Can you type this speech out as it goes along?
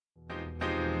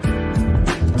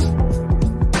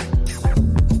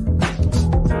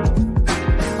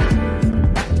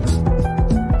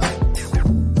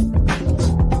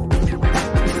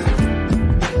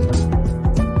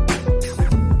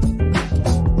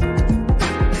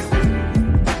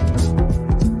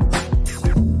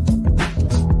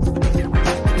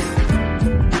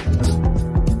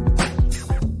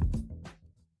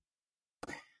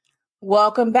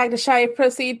Welcome back to Shall You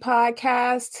Proceed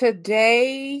podcast.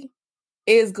 Today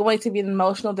is going to be an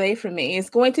emotional day for me. It's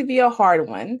going to be a hard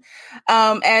one.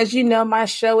 As you know, my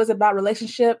show is about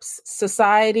relationships,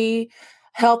 society,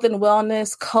 health and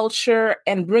wellness, culture,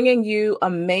 and bringing you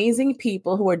amazing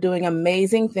people who are doing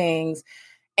amazing things.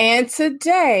 And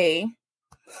today,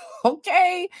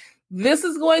 this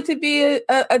is going to be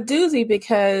a doozy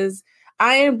because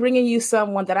I am bringing you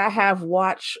someone that I have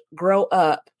watched grow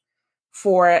up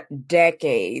for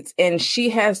decades, and she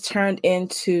has turned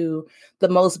into the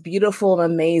most beautiful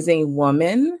and amazing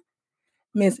woman,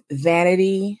 Miss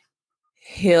Vanity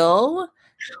Hill.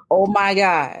 Oh my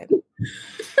God.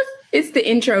 It's the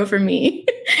intro for me.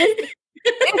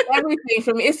 It's everything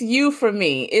for me. It's you for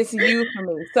me. It's you for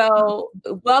me. So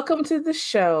welcome to the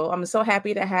show. I'm so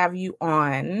happy to have you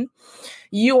on.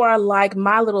 You are like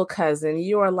my little cousin.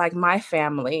 You are like my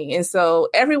family. And so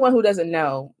everyone who doesn't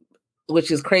know,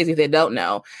 which is crazy if they don't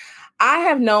know, I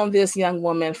have known this young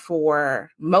woman for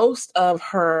most of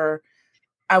her.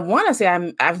 I want to say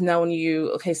I've known you.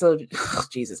 Okay, so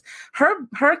Jesus,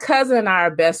 her cousin and I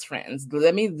are best friends.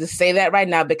 Let me just say that right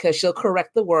now because she'll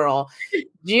correct the world.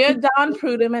 Gia Dawn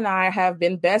Prudham and I have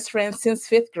been best friends since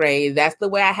 5th grade. That's the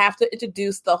way I have to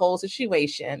introduce the whole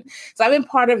situation. So I've been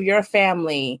part of your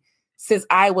family since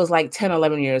I was like 10,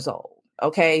 11 years old.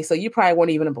 Okay, so you probably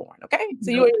weren't even born. Okay, so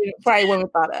you probably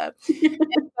weren't thought of.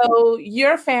 So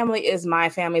your family is my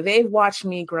family. They've watched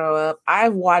me grow up.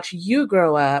 I've watched you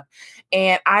grow up,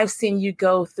 and I've seen you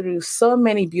go through so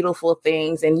many beautiful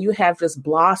things, and you have just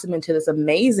blossomed into this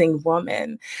amazing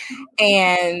woman.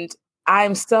 And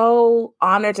I'm so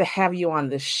honored to have you on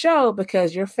the show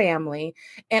because you're family.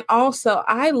 And also,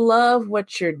 I love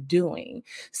what you're doing.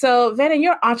 So, Vanna,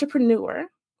 you're an entrepreneur.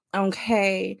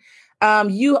 Okay.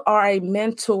 You are a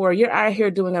mentor. You're out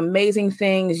here doing amazing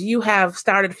things. You have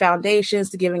started foundations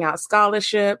to giving out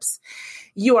scholarships.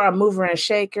 You are a mover and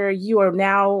shaker. You are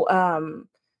now,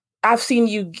 I've seen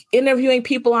you interviewing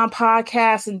people on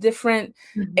podcasts in different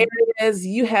areas.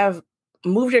 You have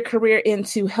moved your career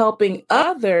into helping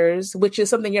others, which is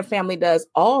something your family does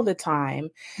all the time.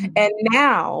 And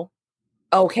now,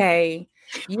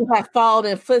 you have followed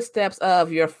in footsteps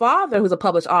of your father, who's a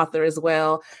published author as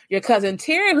well, your cousin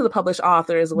Terry, who's a published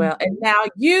author as well, and now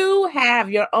you have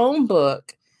your own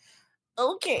book.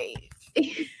 Okay.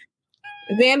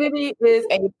 Vanity is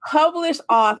a published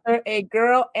author, A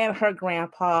Girl and Her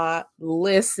Grandpa.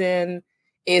 Listen,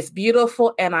 it's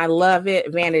beautiful and I love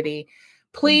it. Vanity,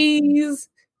 please,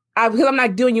 because I'm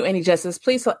not doing you any justice,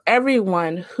 please tell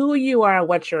everyone who you are and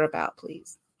what you're about,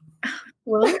 please.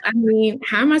 Well, I mean,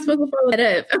 how am I supposed to follow that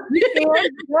up?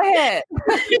 Go ahead.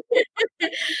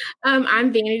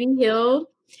 I'm Vanity Hill.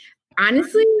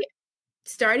 Honestly,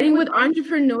 starting with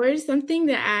entrepreneurs, something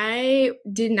that I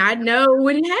did not know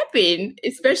would happen,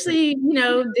 especially,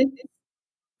 this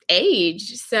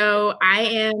age. So I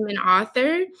am an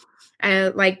author.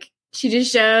 Like she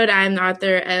just showed, I'm the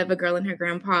author of A Girl and Her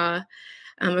Grandpa.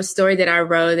 A story that I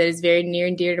wrote that is very near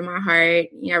and dear to my heart.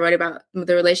 I wrote about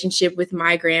the relationship with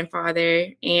my grandfather,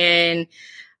 and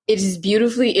it is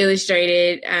beautifully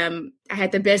illustrated. I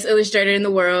had the best illustrator in the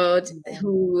world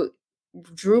who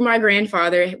drew my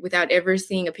grandfather without ever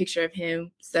seeing a picture of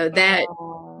him. So that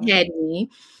had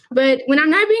me. But when I'm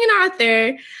not being an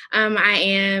author, I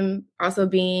am also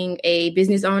being a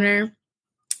business owner.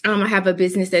 I have a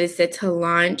business that is set to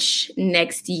launch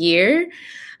next year,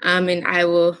 and I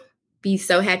will be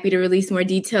so happy to release more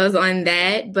details on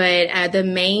that. But the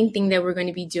main thing that we're going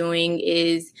to be doing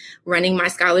is running my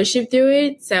scholarship through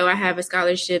it. So I have a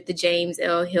scholarship, the James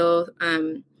L. Hill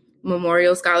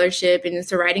Memorial Scholarship, and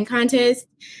it's a writing contest.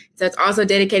 So it's also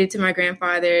dedicated to my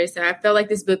grandfather. So I felt like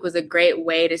this book was a great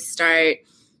way to start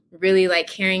really like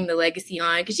carrying the legacy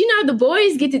on. Because, the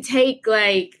boys get to take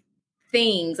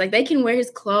things, like they can wear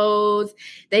his clothes,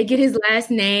 they get his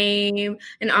last name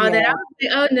and all that. I was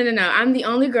like, oh, no, I'm the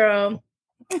only girl,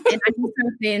 and I did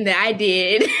something that I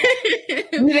did.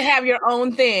 You need to have your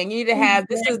own thing. You need to have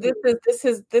this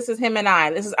is him and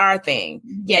I. This is our thing.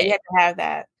 Yeah, you have to have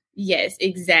that. Yes,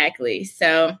 exactly.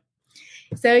 So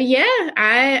yeah,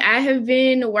 I have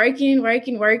been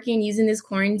working using this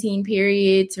quarantine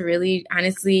period to really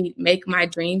honestly make my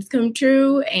dreams come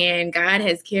true. And God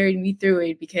has carried me through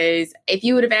it, because if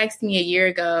you would have asked me a year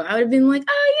ago, I would have been like,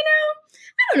 I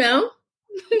don't know.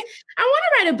 I want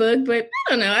to write a book, but I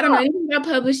don't know. I don't know anything about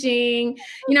publishing.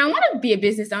 I want to be a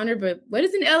business owner, but what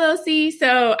is an LLC?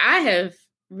 So I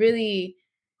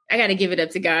got to give it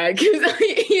up to God, because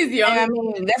he's the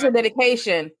only. That's your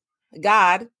dedication.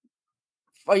 God.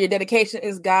 Or your dedication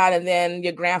is God, and then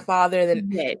your grandfather. Then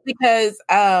because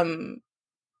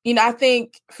I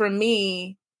think for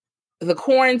me, the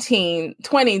quarantine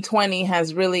 2020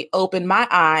 has really opened my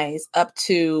eyes up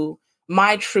to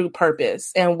my true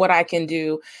purpose and what I can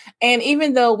do. And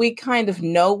even though we kind of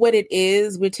know what it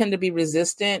is, we tend to be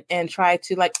resistant and try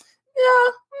to like,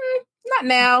 yeah, not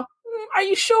now. Are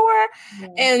you sure? Yeah.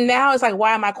 And now it's like,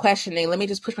 why am I questioning? Let me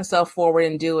just push myself forward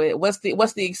and do it. What's the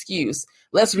excuse?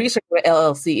 Let's research what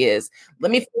LLC is.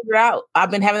 Let me figure out.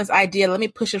 I've been having this idea. Let me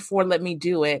push it forward. Let me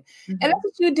do it. Mm-hmm. And that's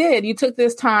what you did. You took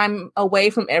this time away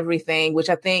from everything, which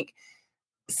I think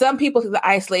some people took the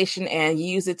isolation and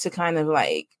use it to kind of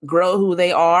like grow who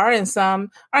they are. And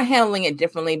some are handling it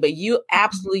differently, but you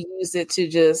absolutely use it to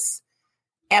just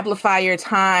amplify your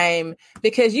time,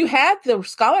 because you had the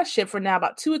scholarship for now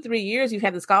about 2 or 3 years. You've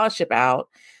had the scholarship out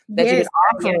that you've been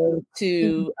offering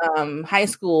to high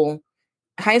school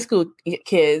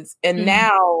kids, and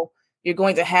now you're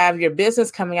going to have your business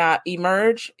coming out,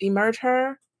 Emerge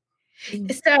Her.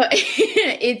 So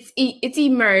it's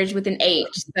Emerge with an H.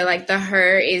 So like the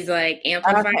her is like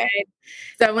amplified. Okay.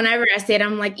 So whenever I say it,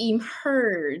 I'm like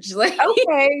Emerge. Like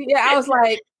okay, yeah, I was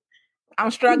like, I'm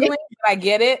struggling, but I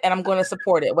get it, and I'm going to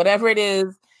support it. Whatever it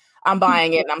is, I'm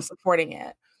buying it and I'm supporting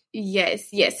it. Yes.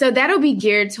 So that'll be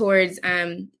geared towards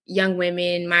young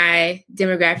women. My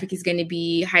demographic is going to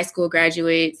be high school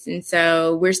graduates. And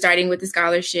so we're starting with the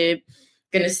scholarship,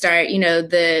 going to start,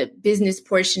 the business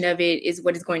portion of it is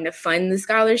what is going to fund the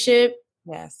scholarship.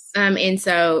 Yes. And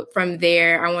so from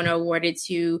there, I want to award it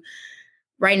to,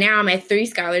 right now I'm at 3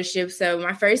 scholarships. So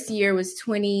my first year was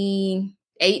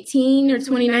 2018 or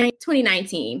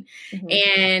 2019. Mm-hmm.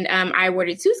 And I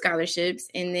awarded 2 scholarships.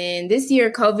 And then this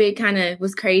year, COVID kind of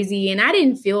was crazy. And I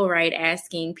didn't feel right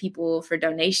asking people for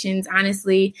donations,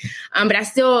 honestly. But I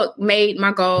still made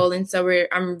my goal. And so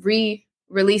I'm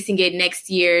releasing it next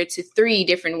year to 3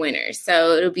 different winners.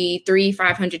 So it'll be 3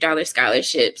 $500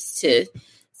 scholarships to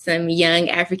some young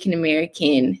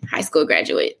African-American high school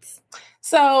graduates.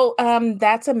 So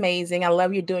that's amazing. I love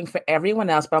what you're doing for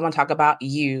everyone else, but I want to talk about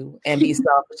you and be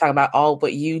selfish, talk about all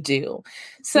what you do.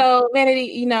 So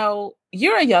Vanity,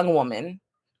 you're a young woman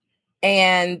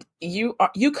and you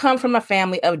come from a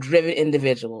family of driven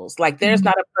individuals. Like there's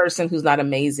not a person who's not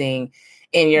amazing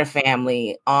in your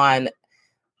family on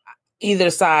either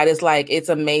side. It's like, it's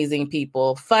amazing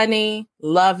people, funny,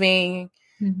 loving,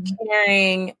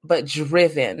 caring, but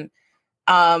driven.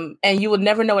 And you would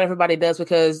never know what everybody does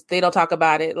because they don't talk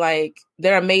about it. Like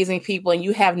they're amazing people and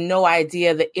you have no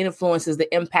idea the influences,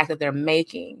 the impact that they're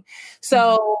making.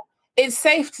 So it's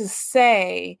safe to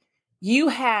say you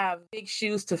have big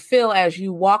shoes to fill as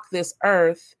you walk this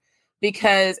earth,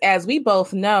 because as we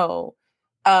both know,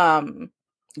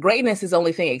 greatness is the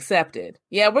only thing accepted.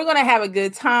 Yeah, we're going to have a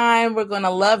good time. We're going to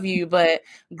love you, but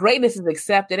greatness is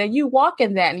accepted. And you walk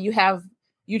in that and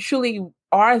you truly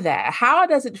are that. How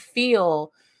does it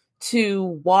feel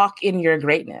to walk in your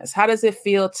greatness? How does it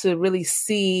feel to really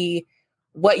see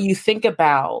what you think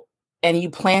about and you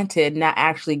planted now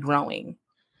actually growing?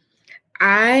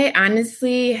 I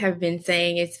honestly have been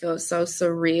saying it feels so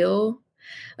surreal.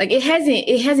 Like it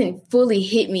hasn't fully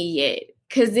hit me yet,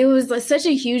 because it was like such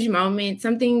a huge moment.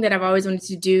 Something that I've always wanted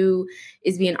to do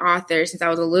is be an author. Since I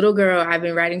was a little girl, I've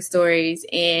been writing stories,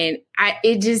 and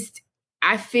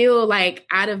I feel like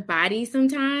out of body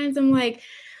sometimes. I'm like,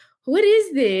 what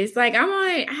is this? Like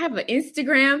I have an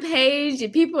Instagram page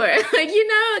and people are like,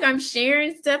 like I'm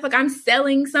sharing stuff, like I'm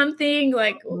selling something.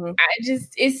 Like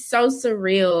it's so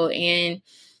surreal. And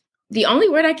the only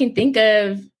word I can think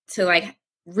of to like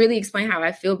really explain how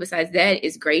I feel besides that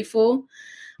is grateful.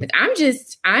 Like I'm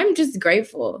just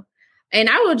grateful. And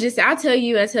I'll tell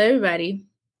everybody,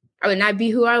 I would not be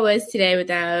who I was today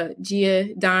without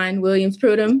Gia Dawn Williams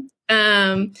Prudhomme.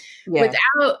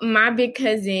 Without my big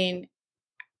cousin,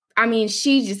 I mean,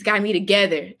 she just got me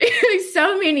together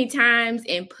so many times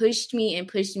and pushed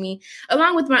me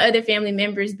along with my other family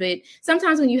members. But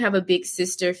sometimes when you have a big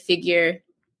sister figure,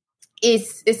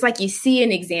 it's like you see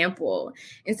an example.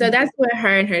 And so that's what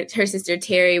her and her sister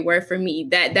Terry were for me.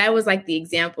 That was like the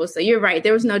example. So you're right.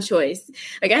 There was no choice.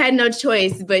 Like I had no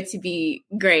choice but to be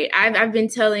great. I've been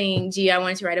telling G I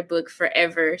wanted to write a book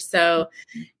forever. So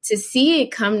to see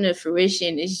it come to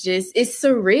fruition is it's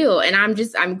surreal. And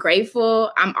I'm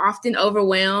grateful. I'm often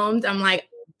overwhelmed. I'm like,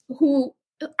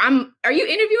 are you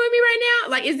interviewing me right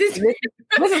now? Like, is this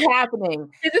this is happening?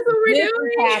 Is this what we're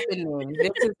doing?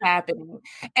 This is happening.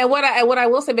 And what I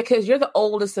will say, because you're the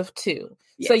oldest of 2,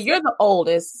 yes. So you're the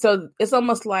oldest. So it's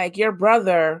almost like your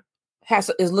brother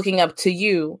is looking up to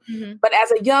you. Mm-hmm. But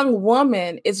as a young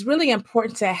woman, it's really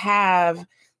important to have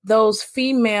those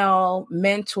female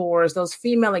mentors, those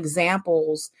female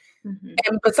examples Mm-hmm.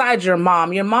 And besides your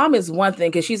mom is one thing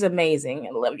because she's amazing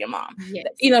and I love your mom. Yes.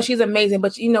 You know, she's amazing.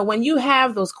 But, you know, when you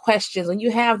have those questions, when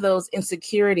you have those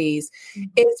insecurities,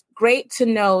 it's great to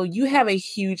know you have a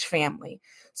huge family.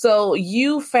 So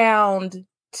you found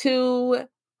two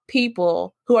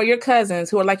people who are your cousins,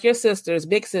 who are like your sisters,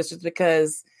 big sisters,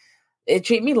 because it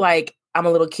treat me like I'm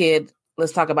a little kid.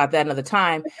 Let's talk about that another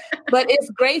time. But it's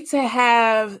great to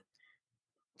have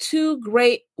two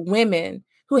great women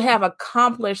who have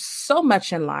accomplished so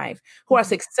much in life, who are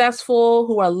successful,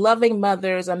 who are loving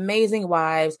mothers, amazing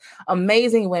wives,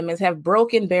 amazing women, have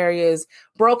broken barriers,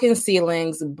 broken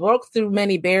ceilings, broke through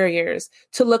many barriers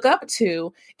to look up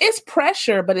to. It's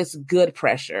pressure, but it's good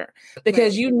pressure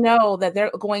because you know that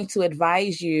they're going to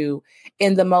advise you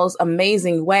in the most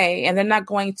amazing way, and they're not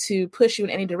going to push you in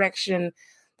any direction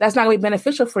that's not going to be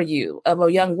beneficial for you, of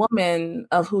a young woman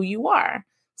of who you are.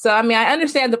 So, I mean, I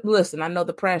understand listen, I know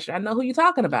the pressure. I know who you're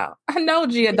talking about. I know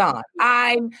Gia Dawn.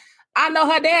 I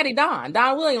know her daddy, Don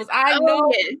Williams. I know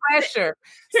the pressure.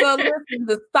 So listen,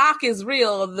 the stock is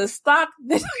real. The stock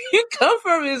that you come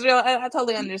from is real. I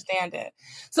totally understand it.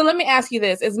 So let me ask you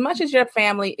this. As much as your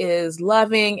family is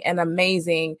loving and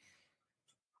amazing,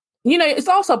 you know, it's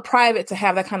also private to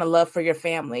have that kind of love for your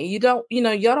family. Y'all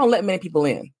don't let many people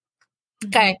in.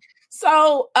 Okay.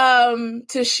 So,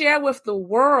 to share with the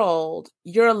world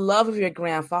your love of your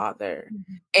grandfather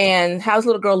and how this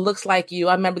little girl looks like you.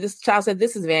 I remember this child said,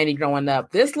 "This is Vanity growing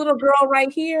up. This little girl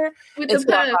right here is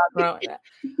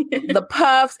the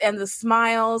puffs and the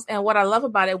smiles." And what I love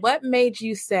about it, what made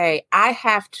you say, "I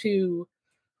have to,"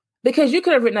 because you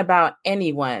could have written about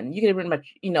anyone. You could have written about,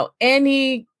 you know,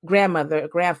 any grandmother,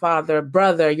 grandfather,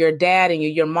 brother, your dad and you,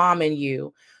 your mom and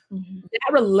you.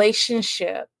 That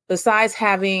relationship, besides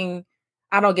having,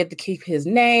 I don't get to keep his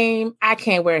name, I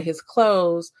can't wear his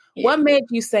clothes. Yeah. What made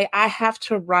you say, I have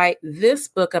to write this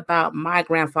book about my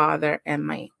grandfather and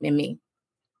me?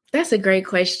 That's a great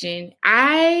question.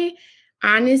 I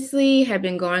honestly have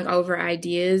been going over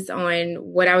ideas on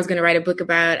what I was going to write a book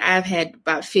about. I've had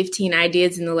about 15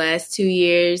 ideas in the last 2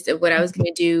 years of what I was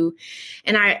going to do,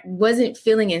 and I wasn't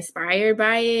feeling inspired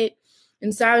by it.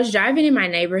 And so I was driving in my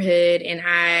neighborhood and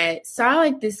I saw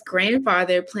like this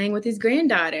grandfather playing with his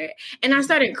granddaughter, and I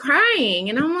started crying,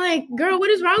 and I'm like, girl, what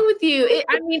is wrong with you?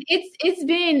 It's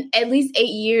been at least 8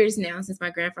 years now since my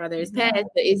grandfather has passed, but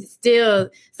it's still,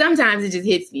 sometimes it just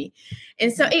hits me.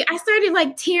 And so I started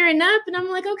like tearing up, and I'm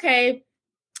like, okay,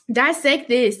 dissect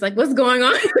this. Like, what's going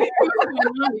on?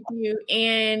 with you?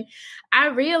 And I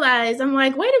realized, I'm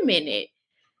like, wait a minute.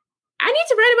 I need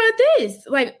to write about this.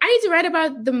 Like, I need to write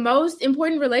about the most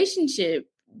important relationship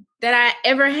that I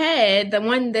ever had, the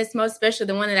one that's most special,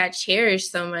 the one that I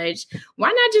cherish so much. Why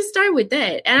not just start with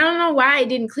that? And I don't know why it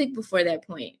didn't click before that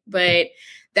point, but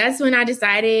that's when I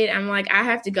decided, I'm like, I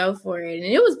have to go for it.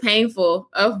 And it was painful.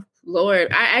 Oh,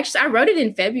 Lord. I wrote it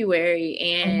in February,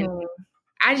 and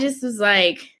I just was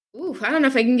like, ooh, I don't know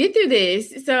if I can get through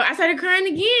this. So I started crying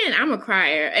again. I'm a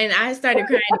crier. And I started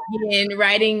crying again,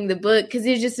 writing the book, because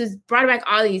it just brought back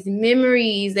all these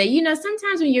memories that, you know,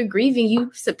 sometimes when you're grieving, you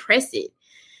suppress it.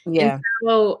 Yeah. And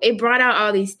so it brought out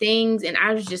all these things. And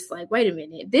I was just like, wait a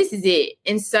minute, this is it.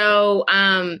 And so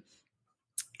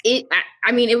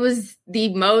it was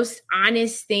the most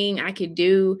honest thing I could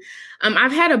do.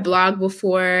 I've had a blog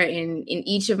before, and in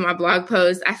each of my blog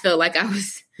posts, I felt like I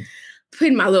was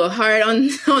putting my little heart on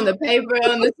the paper,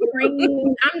 on the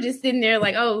screen. I'm just sitting there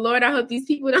like, oh, Lord, I hope these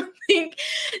people don't think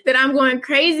that I'm going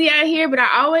crazy out here. But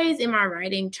I always, in my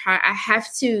writing, I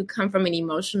have to come from an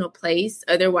emotional place.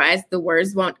 Otherwise, the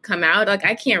words won't come out. Like,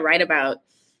 I can't write about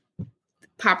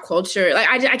pop culture. Like,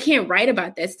 I can't write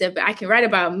about that stuff, but I can write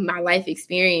about my life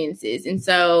experiences. And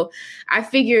so I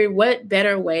figured, what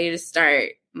better way to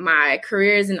start my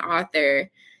career as an author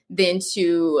than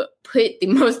to put the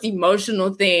most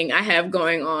emotional thing I have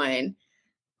going on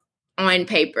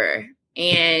paper.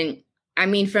 And I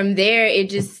mean, from there, it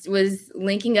just was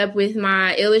linking up with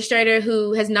my illustrator,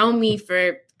 who has known me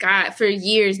for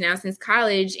years now, since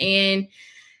college, and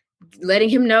letting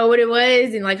him know what it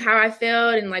was and like how I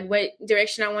felt and like what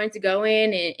direction I wanted to go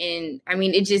in. And I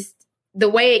mean, it just, the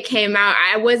way it came out,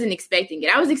 I wasn't expecting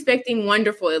it. I was expecting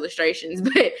wonderful illustrations,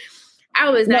 but I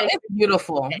was not. It's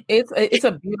beautiful. It's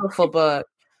a beautiful book.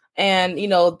 And, you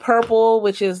know, purple,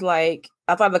 which is like,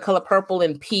 I thought the color purple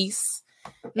and peace.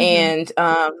 And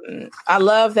I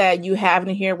love that you have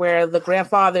in here where the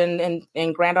grandfather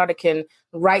and granddaughter can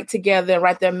write together,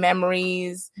 write their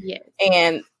memories. Yes.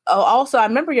 And also, I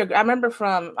remember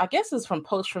from, I guess it's from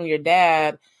posts from your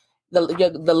dad, the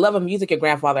love of music your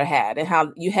grandfather had, and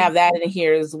how you have that in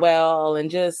here as well. And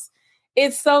just,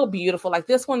 it's so beautiful. Like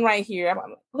this one right here.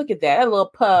 Look at that little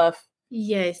puff.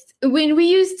 Yes. When we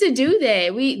used to do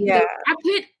that, Yeah. I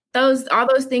put all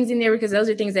those things in there because those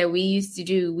are things that we used to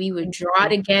do. We would draw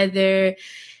together.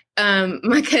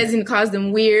 My cousin calls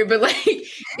them weird, but like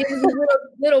there was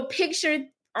little picture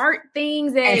art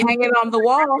things that and hang it on the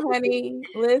wall, honey.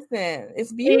 Listen,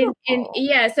 it's beautiful. And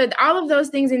yeah, so all of those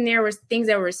things in there were things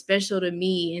that were special to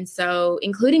me. And so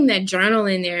including that journal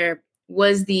in there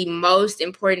was the most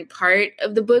important part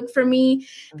of the book for me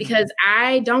because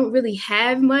I don't really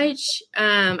have much.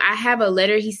 I have a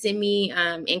letter he sent me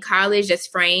in college that's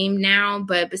framed now,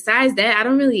 but besides that,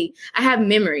 I have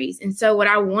memories. And so what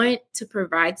I want to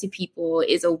provide to people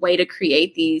is a way to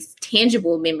create these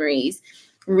tangible memories,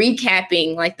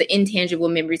 recapping like the intangible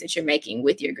memories that you're making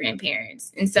with your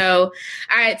grandparents. And so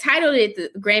I titled it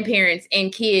The Grandparents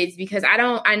and Kids because I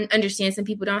understand some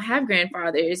people don't have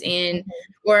grandfathers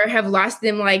or have lost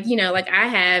them like I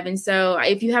have. And so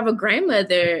if you have a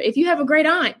grandmother, if you have a great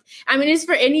aunt, I mean, it's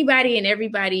for anybody and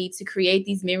everybody to create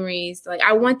these memories. Like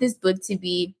I want this book to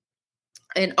be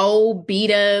an old beat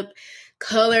up,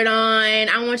 colored on.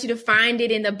 I want you to find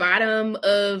it in the bottom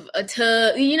of a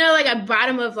tub, like a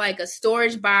bottom of like a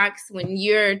storage box when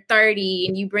you're 30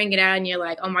 and you bring it out and you're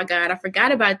like, oh my God, I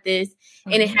forgot about this.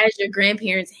 Mm-hmm. And it has your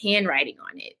grandparents' handwriting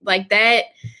on it. Like that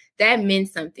meant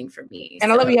something for me.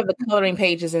 And I love you have the coloring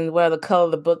pages and the color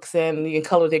of the books and you can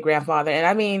color with your grandfather. And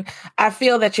I mean, I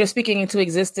feel that you're speaking into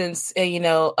existence,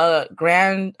 a girl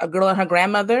and her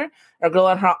grandmother, a girl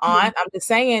and her aunt. I'm just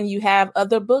saying you have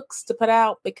other books to put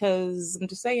out because I'm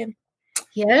just saying.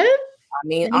 Yeah. I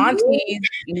mean, aunties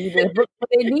need a book for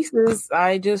their nieces.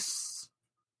 Just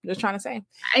trying to say.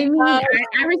 I mean, I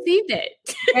received it.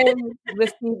 And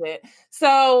receive it.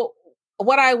 So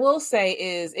what I will say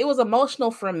is it was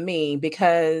emotional for me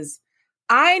because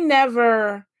I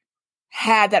never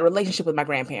had that relationship with my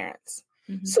grandparents.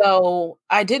 Mm-hmm. So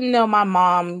I didn't know my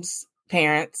mom's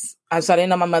parents. So I didn't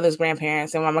know my mother's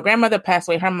grandparents. And when my grandmother passed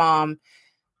away, her mom,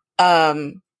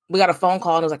 we got a phone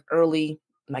call and it was like early,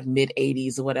 like mid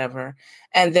 80s or whatever.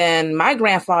 And then my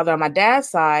grandfather on my dad's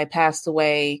side passed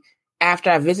away after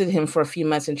I visited him for a few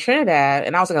months in Trinidad.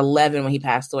 And I was like 11 when he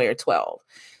passed away or 12.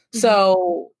 Mm-hmm.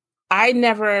 So I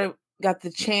never got the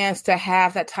chance to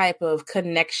have that type of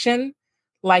connection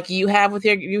like you have with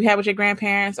your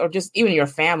grandparents or just even your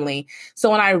family.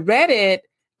 So when I read it,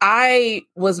 I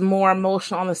was more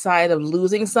emotional on the side of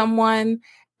losing someone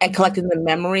and collecting the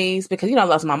memories because, I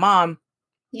lost my mom.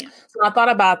 Yeah. So I thought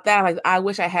about that. Like, I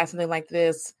wish I had something like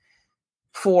this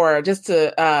for just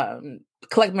to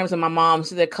collect memories of my mom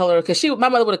so they color because my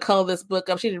mother would have colored this book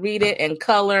up. She'd read it and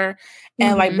color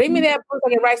and like bring me that book.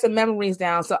 I can write some memories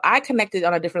down. So I connected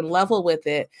on a different level with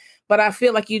it. But I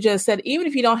feel like you just said, even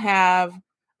if you don't have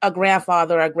a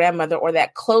grandfather or a grandmother or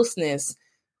that closeness,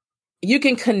 you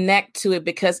can connect to it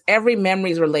because every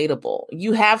memory is relatable.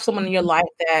 You have someone in your life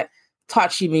that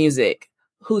taught you music,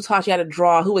 who taught you how to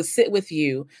draw, who would sit with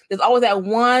you. There's always that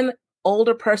one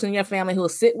older person in your family who will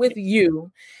sit with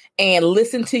you and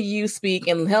listen to you speak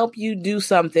and help you do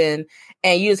something.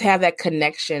 And you just have that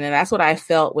connection. And that's what I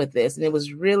felt with this. And it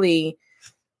was really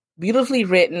beautifully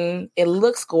written. It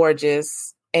looks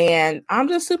gorgeous. And I'm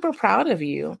just super proud of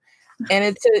you.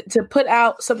 And to put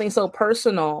out something so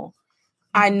personal,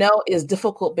 I know is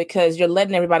difficult because you're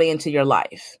letting everybody into your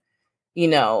life,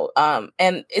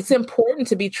 and it's important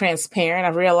to be transparent.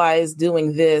 I've realized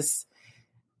doing this,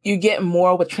 you get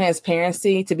more with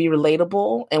transparency to be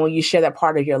relatable. And when you share that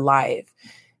part of your life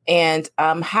and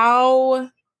how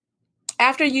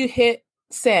after you hit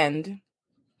send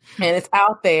and it's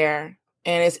out there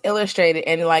and it's illustrated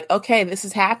and you're like, okay, this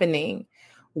is happening.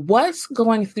 What's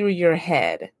going through your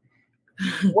head?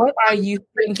 What are you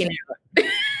thinking?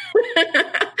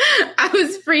 I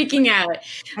was freaking out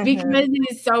because it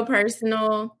is so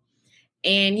personal.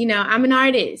 And, I'm an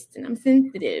artist and I'm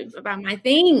sensitive about my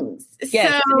things.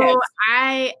 Yes, so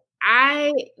yes.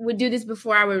 I would do this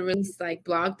before I would release like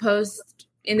blog posts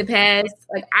in the past.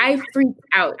 Like I freaked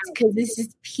out because it's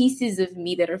just pieces of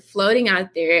me that are floating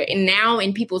out there and now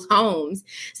in people's homes.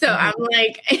 So I'm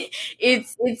like,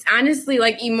 it's honestly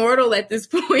like immortal at this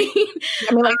point.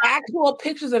 I mean, like actual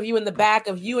pictures of you in the back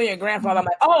of you and your grandfather. I'm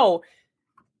like, oh,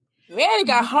 Manny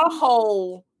got her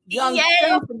whole young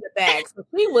self in the back. So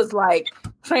she was like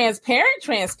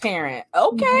transparent.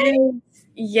 Okay.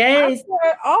 Yes.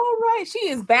 Said, all right. She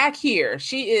is back here.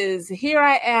 She is here.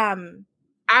 I am.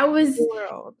 I was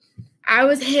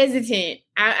hesitant.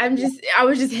 I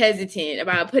was just hesitant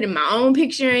about putting my own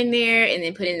picture in there and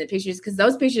then putting the pictures because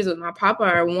those pictures with my papa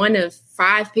are one of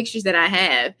 5 pictures that I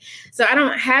have. So I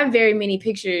don't have very many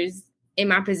pictures in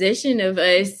my possession of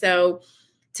us. So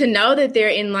to know that they're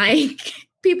in like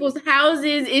people's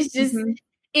houses, it's just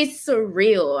it's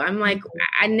surreal. I'm like,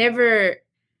 I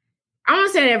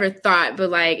won't say I never thought, but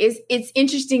like it's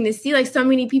interesting to see like so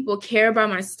many people care about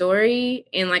my story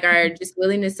and like are just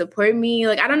willing to support me.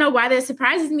 Like I don't know why that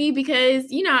surprises me because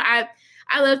I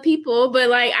love people, but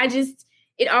like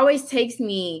it always takes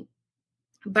me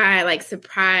by like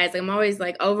surprise. Like, I'm always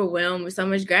like overwhelmed with so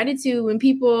much gratitude when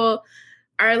people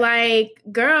are like,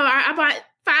 girl, I bought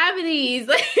 5 of these.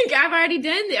 Like I've already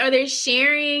done it. Or they're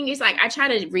sharing. It's like I try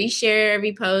to reshare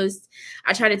every post.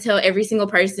 I try to tell every single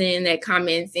person that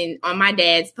comments on my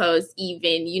dad's post,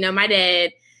 even, my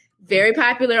dad, very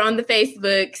popular on the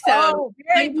Facebook. So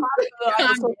very popular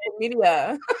on social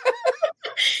media.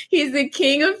 He's the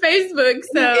king of Facebook.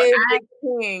 So he is the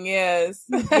king, yes.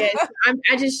 Yes.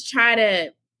 I just try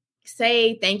to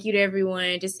say thank you to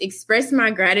everyone, just express my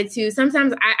gratitude.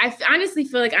 Sometimes I honestly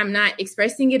feel like I'm not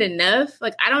expressing it enough.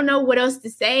 Like, I don't know what else to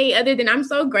say other than I'm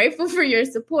so grateful for your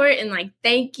support and like,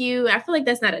 thank you. I feel like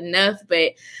that's not enough,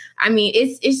 but I mean,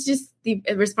 it's just the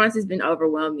response has been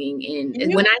overwhelming.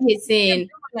 And when I hit send,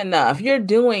 you're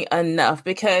doing enough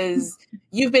because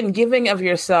you've been giving of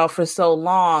yourself for so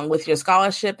long with your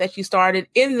scholarship that you started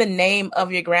in the name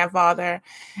of your grandfather.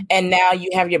 And now you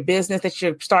have your business that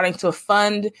you're starting to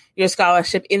fund your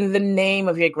scholarship in the name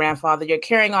of your grandfather. You're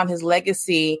carrying on his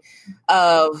legacy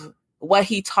of what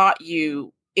he taught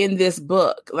you in this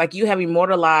book. Like, you have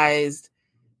immortalized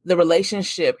the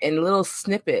relationship in little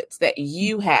snippets that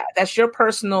you have. That's your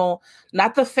personal,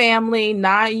 not the family,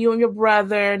 not you and your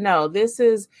brother. No, this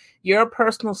is your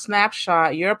personal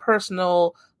snapshot, your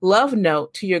personal love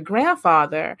note to your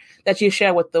grandfather that you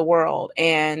share with the world.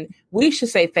 And we should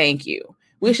say thank you.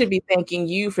 We should be thanking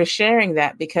you for sharing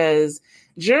that, because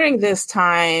during this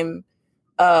time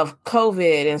of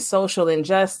COVID and social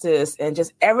injustice and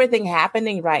just everything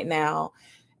happening right now,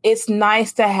 it's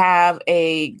nice to have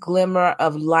a glimmer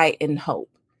of light and hope,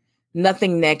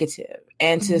 nothing negative,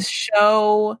 and to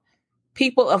show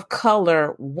people of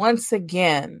color once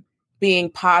again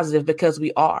being positive, because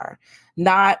we are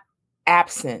not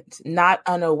absent, not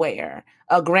unaware.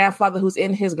 A grandfather who's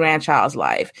in his grandchild's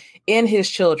life, in his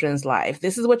children's life.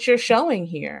 This is what you're showing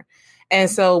here. And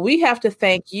so we have to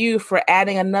thank you for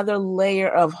adding another layer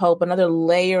of hope, another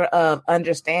layer of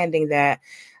understanding that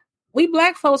we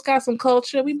Black folks got some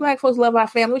culture. We Black folks love our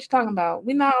family. What you talking about?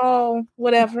 We're not all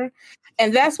whatever.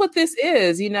 And that's what this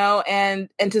is, and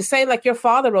to say, like, your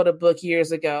father wrote a book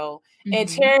years ago, and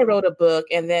Terry wrote a book,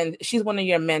 and then she's one of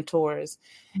your mentors.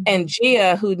 And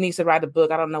Gia, who needs to write a book,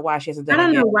 I don't know why she hasn't done it. I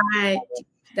don't know why.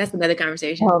 That's another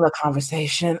conversation. Another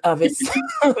conversation of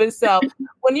itself.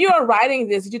 When you were writing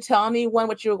this, did you tell anyone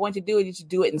what you were going to do, or did you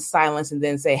do it in silence and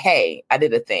then say, hey, I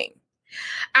did a thing?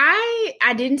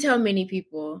 I didn't tell many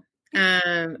people.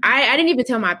 I didn't even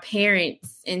tell my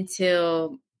parents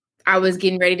until I was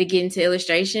getting ready to get into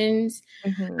illustrations.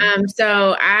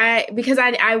 So because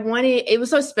I wanted, it was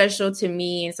so special to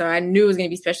me. And so I knew it was going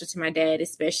to be special to my dad,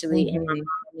 especially, and my mom.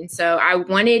 And so I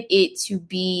wanted it to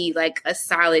be like a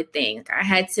solid thing. Like, I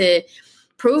had to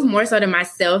prove more so to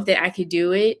myself that I could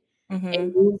do it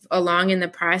and move along in the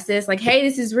process. Like, hey,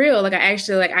 this is real. Like,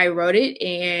 I wrote it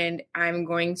and I'm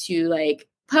going to like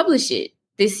publish it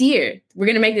this year. We're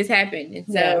going to make this happen. And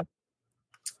so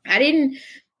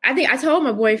I think I told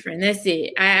my boyfriend, that's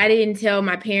it. I didn't tell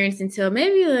my parents until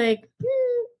maybe like,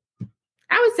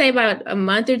 I would say about a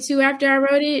month or two after I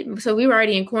wrote it. So we were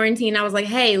already in quarantine. I was like,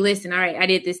 hey, listen, all right, I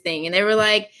did this thing. And they were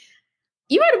like,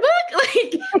 you wrote a book? Like,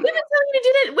 we've been telling you to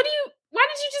do that. Why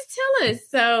did you just tell us?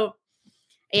 So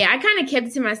yeah, I kind of kept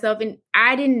it to myself, and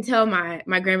I didn't tell my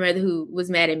grandmother, who was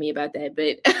mad at me about that,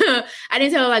 but I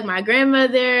didn't tell like my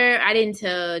grandmother. I didn't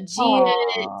tell Gia.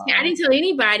 I didn't tell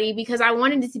anybody, because I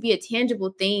wanted it to be a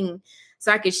tangible thing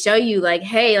so I could show you like,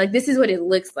 hey, like, this is what it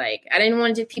looks like. I didn't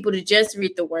want people to just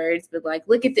read the words, but like,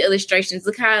 look at the illustrations.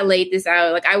 Look how I laid this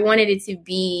out. Like, I wanted it to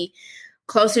be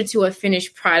closer to a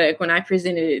finished product when I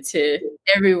presented it to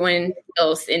everyone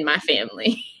else in my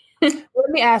family. Let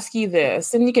me ask you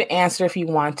this, and you can answer if you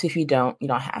want to. If you don't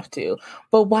have to.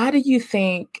 But why do you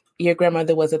think your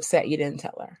grandmother was upset you didn't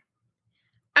tell her?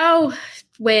 Oh,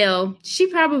 well, she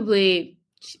probably,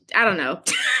 I don't know.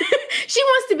 She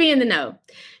wants to be in the know.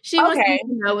 She wants to be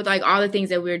in the know with like all the things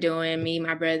that we're doing, me,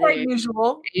 my brother. Per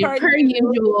usual. She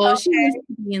wants to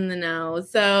be in the know.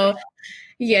 So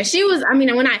yeah, she was, I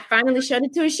mean, when I finally showed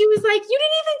it to her, she was like, you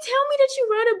didn't even tell me that you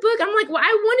wrote a book. I'm like, well,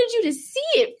 I wanted you to see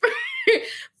it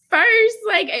first.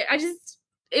 Like,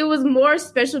 it was more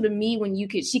special to me when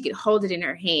she could hold it in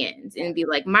her hands and be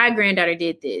like, my granddaughter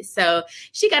did this. So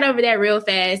she got over that real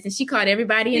fast, and she called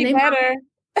everybody, and they better.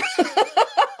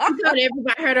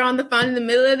 Everybody heard her on the phone in the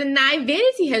middle of the night.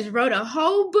 Vanity has wrote a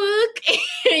whole book.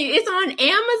 It's on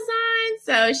Amazon,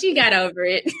 so she got over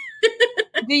it.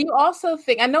 Do you also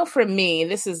think, I know for me,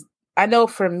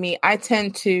 I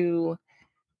tend to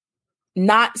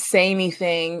not say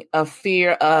anything of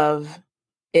fear of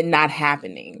it not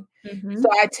happening. Mm-hmm. So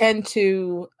I tend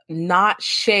to not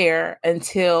share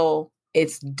until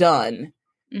it's done.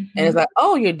 Mm-hmm. And it's like,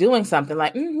 oh, you're doing something.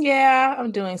 Like, yeah,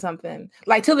 I'm doing something.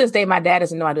 Like, till this day, my dad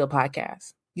doesn't know I do a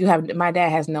podcast. My dad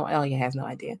has no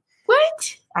idea.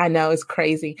 What? I know, it's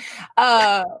crazy.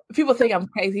 People think I'm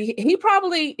crazy. He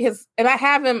probably is, and I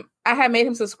have made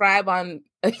him subscribe on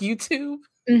YouTube.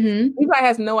 Mm-hmm. He probably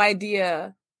has no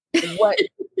idea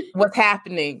what's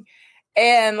happening.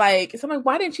 And like, so I'm like,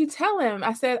 why didn't you tell him?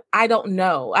 I said, I don't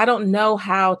know. I don't know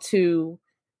how to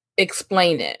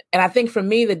explain it. And I think for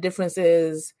me, the difference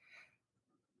is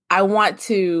I want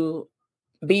to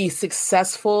be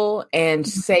successful and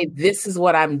say, this is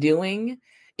what I'm doing.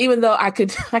 Even though I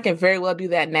can very well do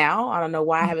that now. I don't know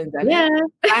why I haven't done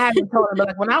it. I haven't told him, but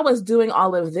like when I was doing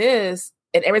all of this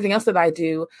and everything else that I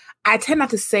do, I tend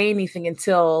not to say anything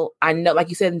until I know, like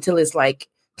you said, until it's like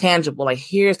tangible. Like,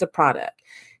 here's the product.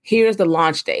 Here's the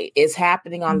launch date. It's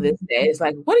happening on this day. It's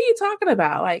like, what are you talking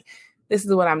about? Like, this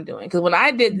is what I'm doing. Because when I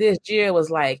did this, Gia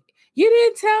was like, you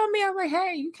didn't tell me. I was like,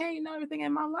 hey, you can't know everything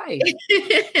in my life.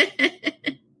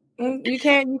 You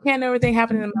can't know everything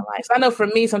happening in my life. So I know for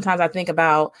me, sometimes I think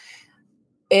about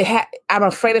it. I'm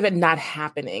afraid of it not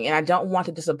happening. And I don't want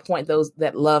to disappoint those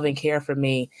that love and care for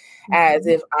me, as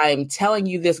if I'm telling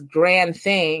you this grand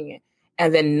thing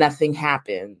and then nothing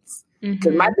happens.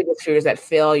 Because my biggest fear is that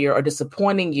failure or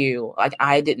disappointing you, like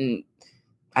I didn't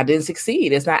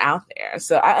succeed. It's not out there.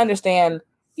 So I understand,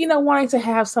 wanting to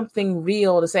have something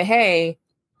real to say, hey,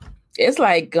 it's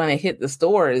like going to hit the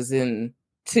stores in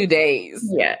 2 days.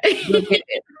 Yeah.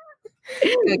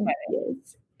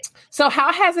 So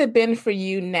how has it been for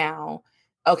you now?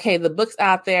 Okay, the book's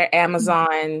out there,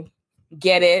 Amazon,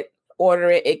 get it,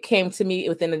 order it. It came to me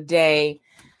within a day.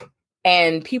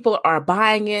 And people are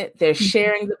buying it. They're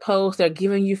sharing the post. They're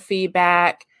giving you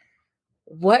feedback.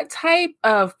 What type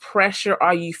of pressure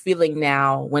are you feeling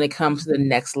now when it comes to the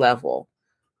next level?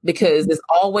 Because there's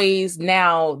always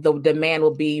now the demand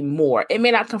will be more. It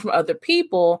may not come from other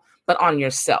people, but on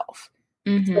yourself.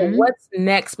 Mm-hmm. So what's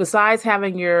next besides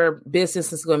having your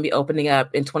business is going to be opening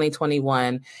up in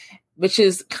 2021, which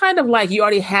is kind of like you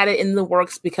already had it in the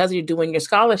works because you're doing your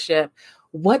scholarship.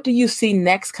 What do you see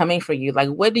next coming for you? Like,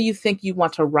 what do you think you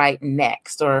want to write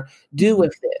next or do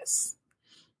with this?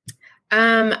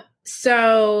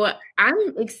 So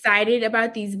I'm excited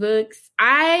about these books.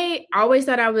 I always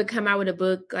thought I would come out with a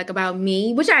book like about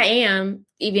me, which I am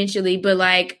eventually, but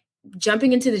like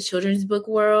jumping into the children's book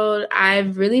world,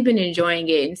 I've really been enjoying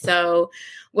it. And so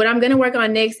what I'm going to work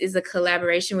on next is a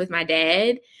collaboration with my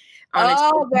dad.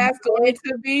 Oh, that's going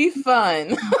to be fun.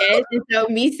 Yes, and so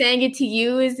me saying it to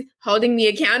you is holding me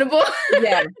accountable.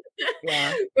 Yeah.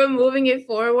 For moving it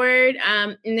forward.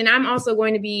 And then I'm also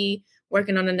going to be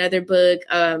working on another book,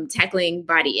 tackling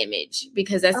body image,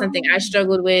 because that's something I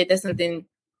struggled with. That's something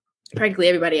practically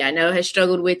everybody I know has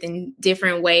struggled with in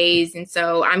different ways. And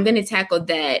so I'm going to tackle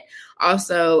that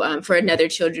also for another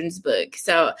children's book.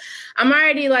 So I'm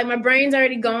already like, my brain's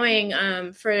already going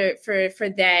for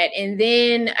that. And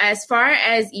then as far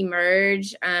as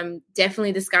Emerge,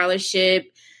 definitely the scholarship,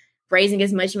 raising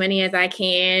as much money as I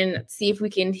can, see if we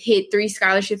can hit 3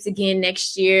 scholarships again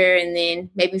next year, and then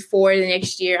maybe 4 the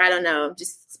next year. I don't know,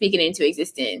 just speaking into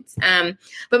existence.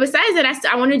 But besides that,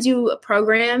 I want to do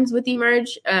programs with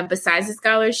Emerge besides the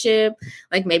scholarship,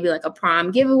 like maybe like a prom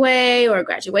giveaway or a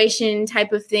graduation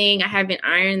type of thing. I haven't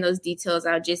ironed those details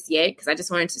out just yet because I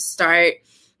just wanted to start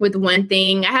with one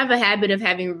thing. I have a habit of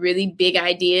having really big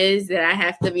ideas that I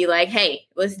have to be like, hey,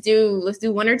 let's do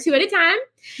 1 or 2 at a time.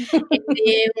 And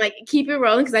then like keep it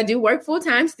rolling because I do work full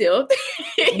time still.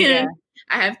 Yeah.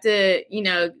 I have to,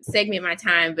 segment my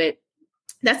time. But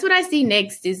that's what I see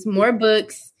next is more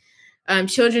books,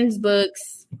 children's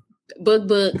books,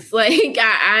 books. Like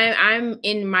I'm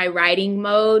in my writing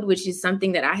mode, which is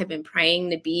something that I have been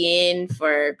praying to be in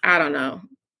for, I don't know,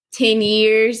 10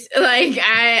 years. Like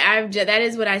that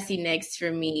is what I see next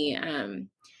for me.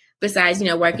 Besides,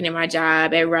 working in my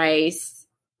job at Rice,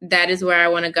 that is where I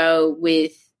want to go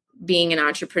with being an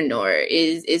entrepreneur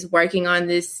is working on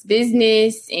this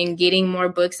business and getting more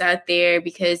books out there,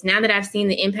 because now that I've seen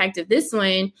the impact of this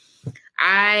one,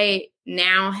 I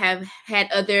now have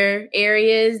had other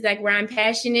areas like where I'm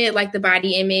passionate, like the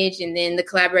body image, and then the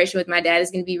collaboration with my dad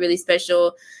is going to be really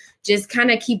special just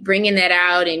kind of keep bringing that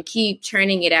out and keep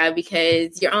churning it out,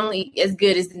 because you're only as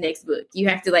good as the next book. You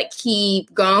have to like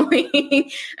keep going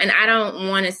and I don't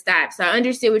want to stop. So I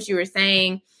understood what you were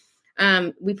saying.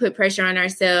 We put pressure on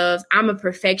ourselves. I'm a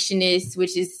perfectionist,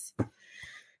 which is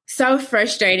so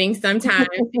frustrating sometimes.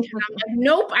 I'm like,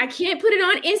 nope, I can't put it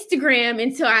on Instagram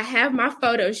until I have my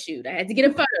photo shoot. I had to get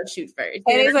a photo shoot first.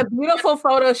 And it's a beautiful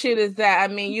photo shoot. Is that?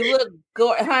 I mean, you look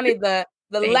good, honey. The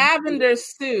lavender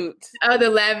suit. Oh, the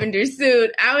lavender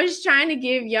suit. I was trying to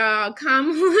give y'all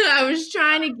Kamala. I was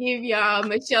trying to give y'all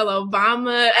Michelle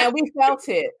Obama. And we felt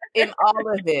it in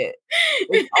all of it.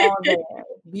 It's all there.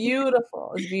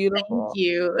 Beautiful. It's beautiful. Thank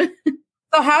you.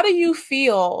 So how do you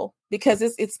feel? Because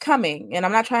it's coming, and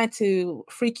I'm not trying to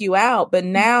freak you out, but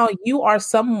now you are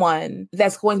someone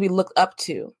that's going to be looked up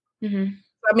to. Mm-hmm.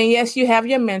 I mean, yes, you have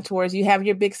your mentors, you have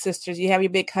your big sisters, you have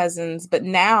your big cousins, but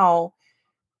now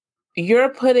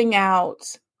you're putting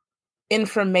out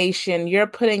information, you're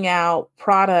putting out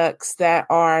products that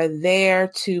are there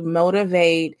to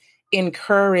motivate,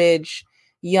 encourage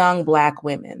young Black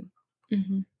women.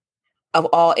 Mm-hmm. Of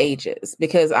all ages,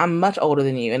 because I'm much older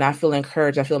than you and I feel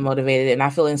encouraged, I feel motivated, and I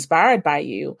feel inspired by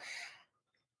you.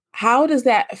 How does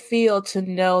that feel to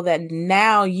know that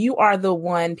now you are the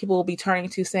one people will be turning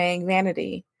to saying,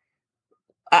 Vanity,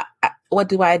 what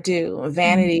do I do?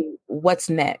 Vanity, what's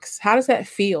next? How does that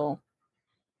feel?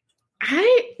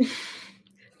 I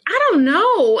don't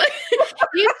know.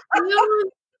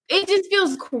 It just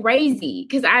feels crazy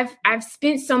because I've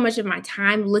spent so much of my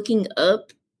time looking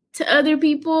up to other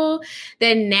people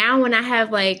that now when I have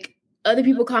like other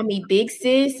people call me big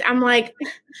sis, I'm like,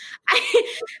 what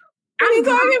are you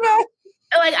talking about?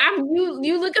 Like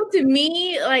you look up to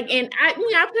me, like, and I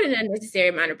put an unnecessary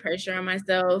amount of pressure on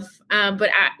myself. But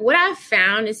what I've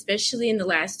found, especially in the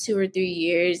last 2 or 3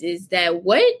 years, is that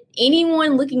what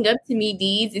anyone looking up to me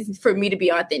needs is for me to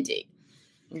be authentic.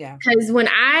 Yeah. Because when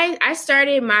I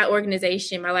started my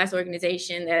organization, my last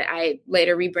organization that I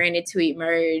later rebranded to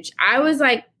Emerge, I was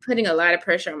like putting a lot of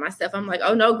pressure on myself. I'm like,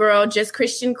 oh no, girl, just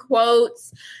Christian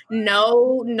quotes.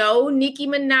 No Nicki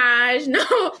Minaj.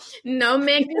 No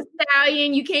Megan Thee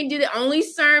Stallion. You can't do the only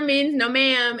sermons. No,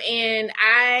 ma'am. And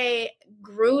I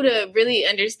grew to really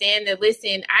understand that,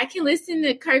 listen, I can listen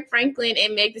to Kirk Franklin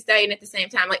and Meg Thee Stallion at the same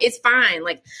time. Like, it's fine.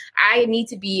 Like, I need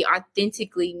to be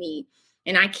authentically me.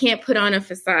 And I can't put on a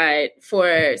facade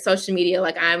for social media.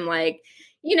 Like I'm like,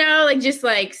 like just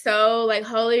like so like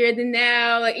holier than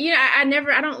thou. Like, I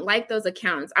don't like those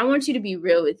accounts. I want you to be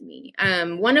real with me.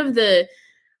 One of the,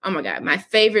 oh my God, my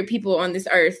favorite people on this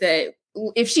earth that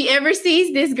if she ever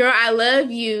sees this, girl, I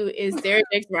love you, is Sarah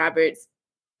Jakes Roberts,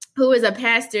 who is a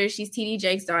pastor. She's TD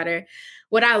Jakes' daughter.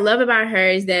 What I love about her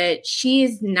is that she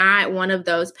is not one of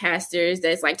those pastors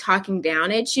that's like talking down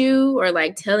at you or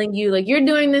like telling you like you're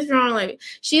doing this wrong. Like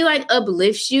she like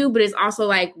uplifts you, but it's also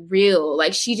like real.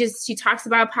 Like she talks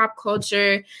about pop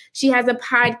culture. She has a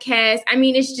podcast. I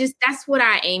mean, it's just, that's what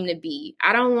I aim to be.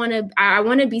 I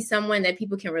want to be someone that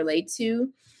people can relate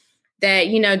to, that,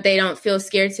 they don't feel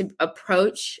scared to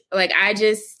approach. Like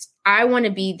I want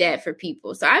to be that for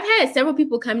people. So I've had several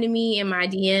people come to me in my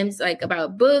DMs, like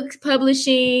about books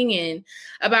publishing and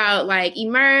about like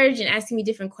Emerge and asking me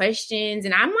different questions.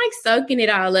 And I'm like soaking it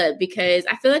all up because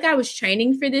I feel like I was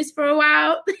training for this for a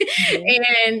while.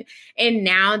 Mm-hmm. and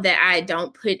now that I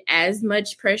don't put as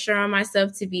much pressure on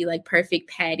myself to be like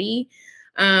perfect Patty,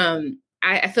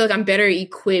 I feel like I'm better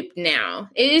equipped now.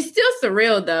 It is still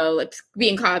surreal though, like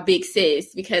being called big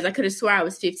sis, because I could have swore I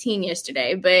was 15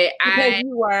 yesterday, but because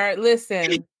you were.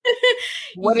 Listen,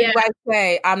 what did I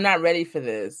say? I'm not ready for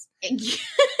this.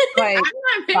 Like, I'm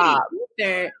not ready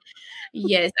either.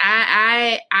 Yes,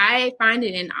 I find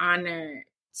it an honor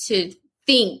to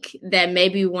think that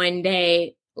maybe one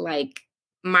day, like,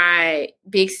 my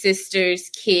big sister's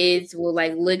kids will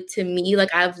like look to me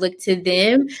like I've looked to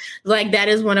them. Like that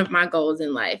is one of my goals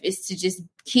in life, is to just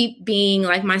keep being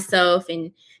like myself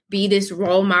and be this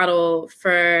role model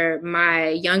for my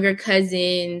younger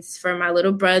cousins, for my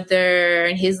little brother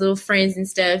and his little friends and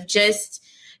stuff. Just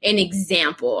an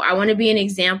example. I want to be an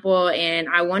example, and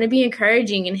I want to be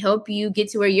encouraging and help you get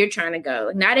to where you're trying to go.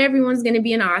 Like, not everyone's going to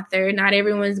be an author. Not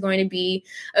everyone's going to be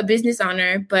a business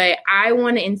owner, but I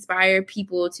want to inspire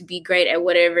people to be great at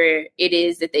whatever it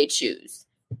is that they choose.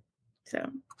 So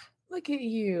look at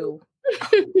you.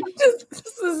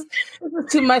 This is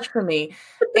too much for me.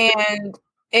 And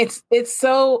it's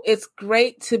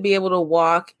great to be able to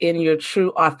walk in your true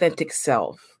authentic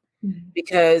self.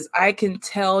 Because I can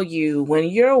tell you, when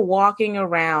you're walking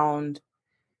around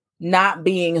not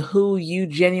being who you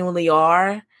genuinely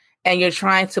are, and you're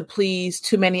trying to please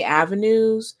too many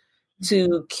avenues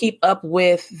to keep up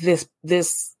with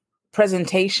this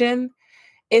presentation,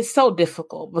 it's so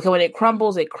difficult because when it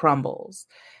crumbles, it crumbles.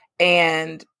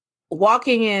 And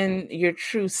walking in your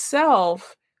true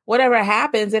self, whatever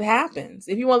happens, it happens.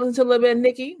 If you want to listen to a little bit of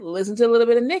Nicki, listen to a little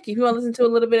bit of Nicki. If you want to listen to a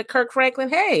little bit of Kirk Franklin,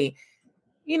 hey,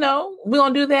 we're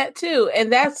going to do that too.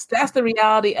 And that's the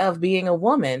reality of being a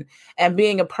woman and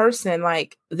being a person.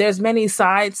 Like, there's many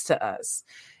sides to us.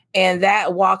 And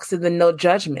that walks in the no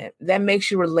judgment. That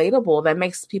makes you relatable. That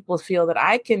makes people feel that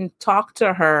I can talk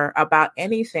to her about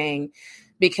anything.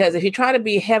 Because if you try to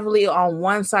be heavily on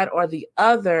one side or the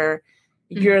other,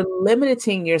 you're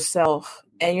limiting yourself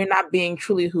and you're not being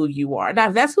truly who you are. Now,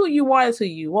 if that's who you are, that's who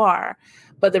you are.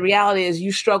 But the reality is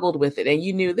you struggled with it and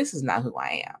you knew this is not who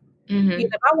I am.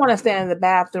 If I want to stand in the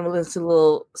bathroom and listen to a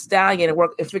little Stallion and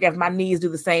work and figure out if my knees do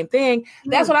the same thing,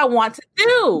 that's what I want to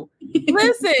do.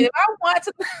 Listen, if I want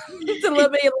to listen to a little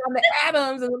bit of Yolanda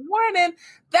Adams in the morning,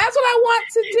 that's what I want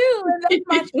to do. And that's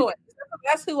my choice.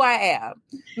 That's who I am.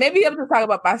 Maybe I'm just talking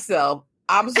about myself.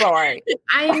 I'm sorry.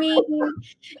 I mean,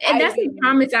 and that's the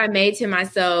promise I made to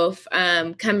myself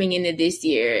coming into this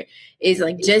year is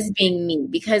like just being me.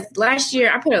 Because last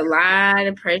year I put a lot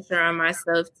of pressure on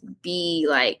myself to be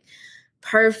like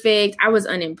perfect. I was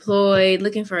unemployed,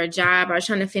 looking for a job. I was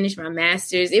trying to finish my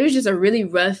master's. It was just a really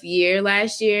rough year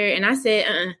last year. And I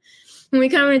said, when we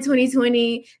come in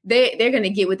 2020, they're going to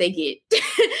get what they get.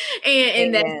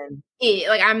 and that's it.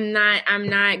 Like, I'm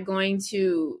not going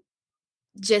to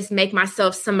just make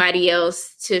myself somebody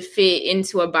else to fit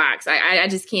into a box. I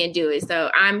just can't do it. So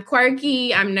I'm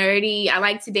quirky. I'm nerdy. I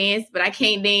like to dance, but I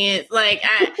can't dance. And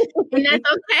that's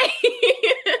okay.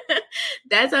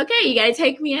 That's okay. You got to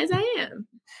take me as I am.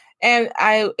 And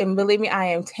believe me, I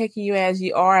am taking you as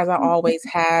you are, as I always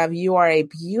have. You are a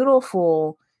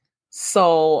beautiful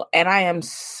soul. And I am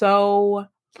so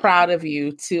proud of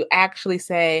you to actually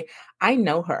say, I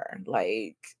know her.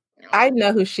 Like, I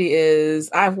know who she is.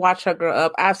 I've watched her grow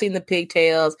up. I've seen the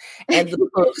pigtails and the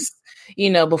poofs,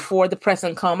 before the press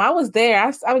and comb. I was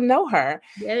there. I know her.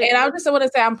 Yes. And I just want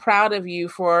to say I'm proud of you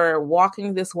for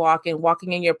walking this walk and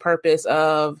walking in your purpose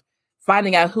of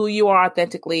finding out who you are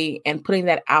authentically and putting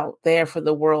that out there for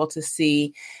the world to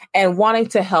see and wanting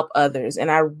to help others. And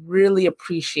I really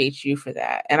appreciate you for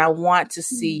that. And I want to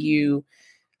see you.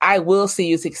 I will see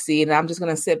you succeed. And I'm just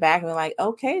going to sit back and be like,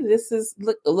 okay, this is,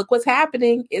 look what's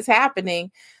happening. It's happening.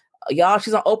 Y'all,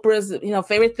 she's on Oprah's,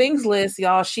 favorite things list.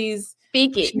 Y'all, she's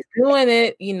doing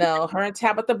it. Her and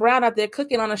Tabitha Brown out there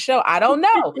cooking on a show. I don't know.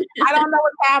 I don't know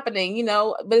what's happening,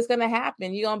 but it's going to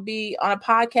happen. You're going to be on a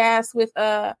podcast with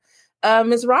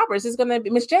Ms. Roberts. It's going to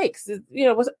be Miss Jakes. Her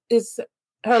married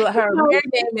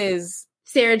name is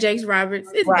Sarah Jakes Roberts.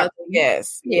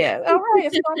 Yes. Yeah. All right.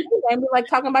 It's going to be like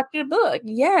talking about your book.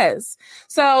 Yes.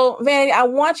 So, Vanity, I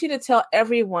want you to tell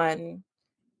everyone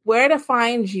where to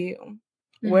find you,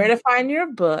 where to find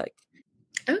your book.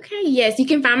 Okay. Yes. You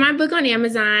can find my book on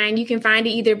Amazon. You can find it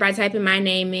either by typing my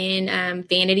name in,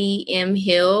 Vanity M.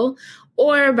 Hill,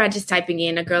 or by just typing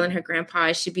in A Girl and Her Grandpa.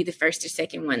 It should be the first or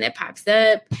second one that pops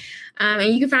up.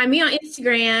 And you can find me on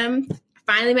Instagram.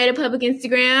 Finally made a public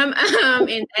Instagram,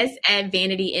 and that's at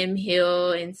Vanity M.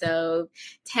 Hill. And so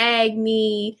tag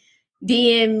me,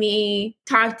 DM me,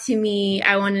 talk to me.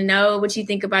 I want to know what you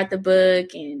think about the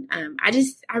book. And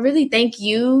I really thank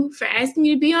you for asking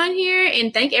me to be on here,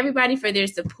 and thank everybody for their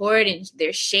support and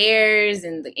their shares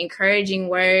and the encouraging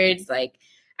words. Like,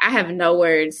 I have no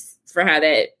words for how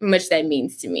much that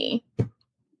means to me.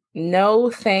 No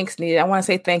thanks needed. I want to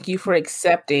say thank you for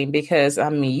accepting, because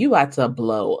you got to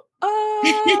blow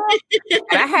and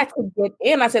I had to get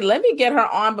in. I said, let me get her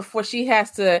on before she has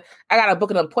to. I got to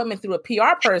book an appointment through a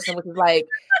PR person, which is like,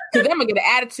 because I'm going to get an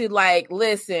attitude like,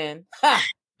 listen,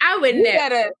 I would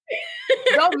never.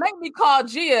 Don't make me call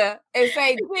Gia and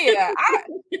say, Gia, who are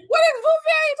you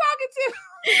talking to?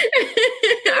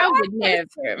 I would never.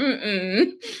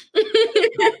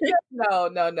 No.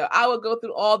 I would go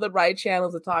through all the right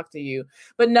channels to talk to you.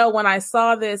 But no, when I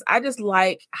saw this, I just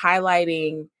like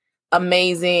highlighting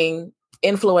amazing,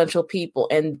 influential people.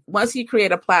 And once you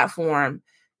create a platform,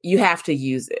 you have to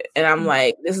use it. And I'm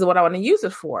like, this is what I want to use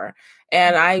it for.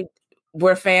 And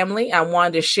we're family. I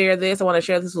wanted to share this. I want to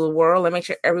share this with the world and make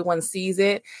sure everyone sees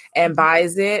it and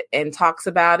buys it and talks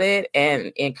about it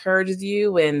and encourages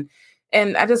you. And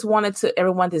I just wanted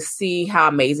everyone to see how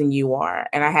amazing you are.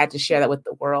 And I had to share that with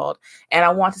the world. And I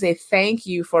want to say thank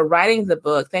you for writing the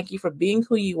book. Thank you for being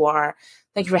who you are.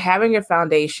 Thank you for having your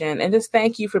foundation. And just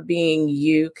thank you for being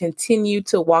you. Continue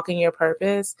to walk in your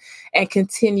purpose and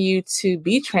continue to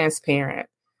be transparent,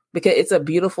 because it's a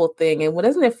beautiful thing. And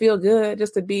doesn't it feel good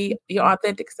just to be your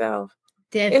authentic self?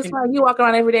 Definitely. It's like you walk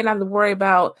around every day and not have to worry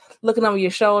about looking over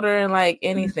your shoulder and like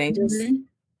anything. Just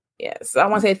Yes. So I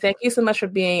want to say thank you so much for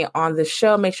being on the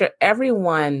show. Make sure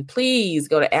everyone, please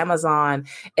go to Amazon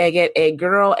and get A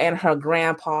Girl and Her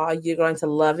Grandpa. You're going to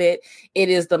love it. It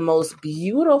is the most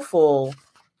beautiful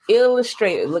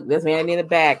illustrated, look, there's Vanity in the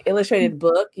back, illustrated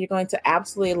book. You're going to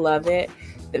absolutely love it.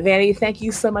 Vanity, thank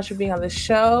you so much for being on the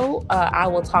show. I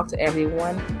will talk to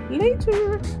everyone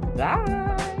later.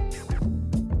 Bye.